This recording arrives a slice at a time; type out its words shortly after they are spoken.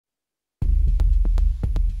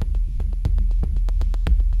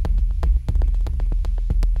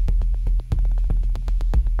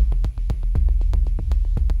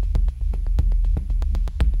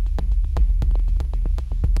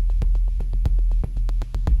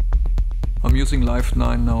I'm using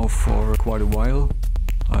Live9 now for quite a while.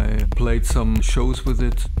 I played some shows with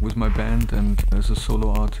it with my band and as a solo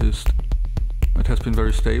artist. It has been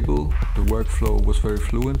very stable, the workflow was very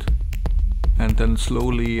fluent. And then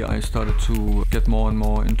slowly I started to get more and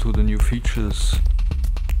more into the new features.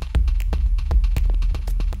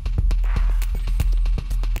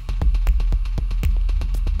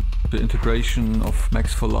 The integration of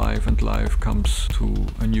Max for Live and Live comes to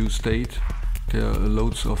a new state. There are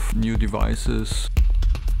loads of new devices.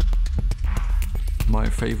 My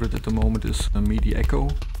favorite at the moment is a MIDI echo.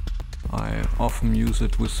 I often use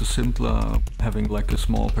it with the simpler, having like a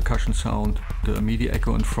small percussion sound, the MIDI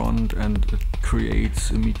echo in front, and it creates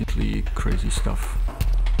immediately crazy stuff.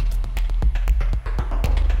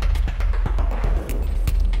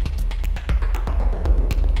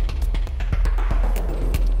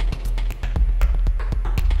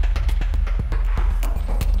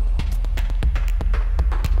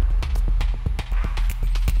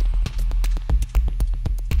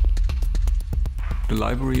 The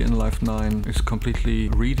library in Live9 is completely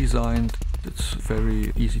redesigned. It's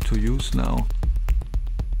very easy to use now.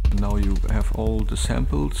 Now you have all the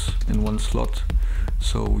samples in one slot,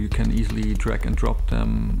 so you can easily drag and drop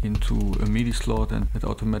them into a MIDI slot and it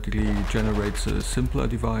automatically generates a simpler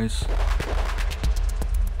device.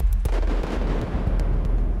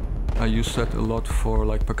 I use that a lot for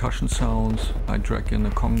like percussion sounds. I drag in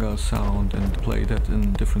a conga sound and play that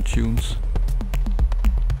in different tunes.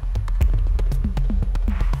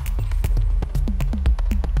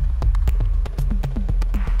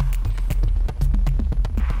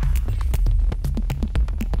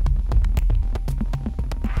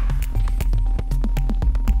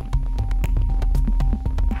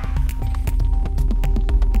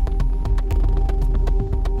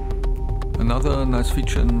 Another nice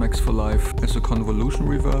feature in Max for Live is a convolution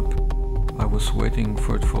reverb. I was waiting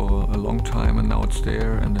for it for a long time and now it's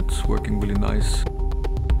there and it's working really nice.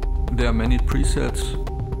 There are many presets,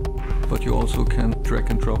 but you also can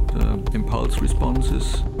drag and drop the impulse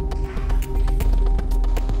responses.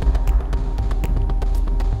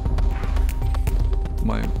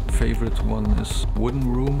 My favorite one is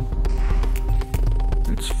Wooden Room.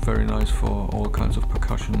 It's very nice for all kinds of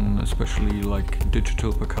percussion, especially like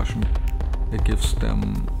digital percussion. It gives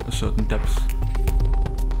them a certain depth.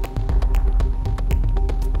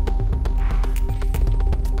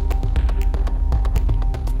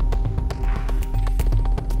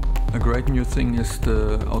 A great new thing is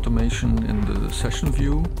the automation in the session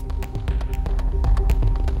view.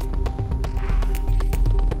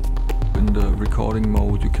 In the recording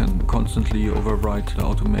mode you can constantly override the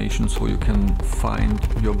automation so you can find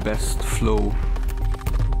your best flow.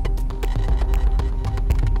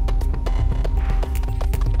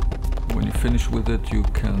 When you finish with it, you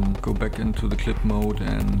can go back into the clip mode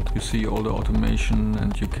and you see all the automation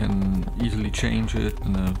and you can easily change it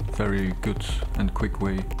in a very good and quick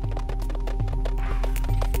way.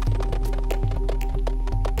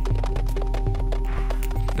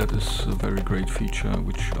 That is a very great feature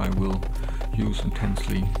which I will use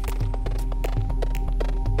intensely.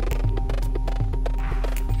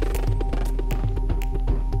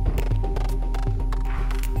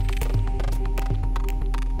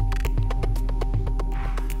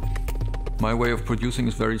 My way of producing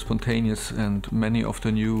is very spontaneous and many of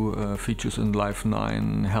the new features in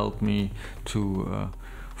Live9 help me to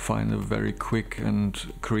find a very quick and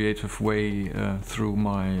creative way through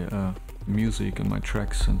my music and my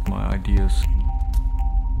tracks and my ideas.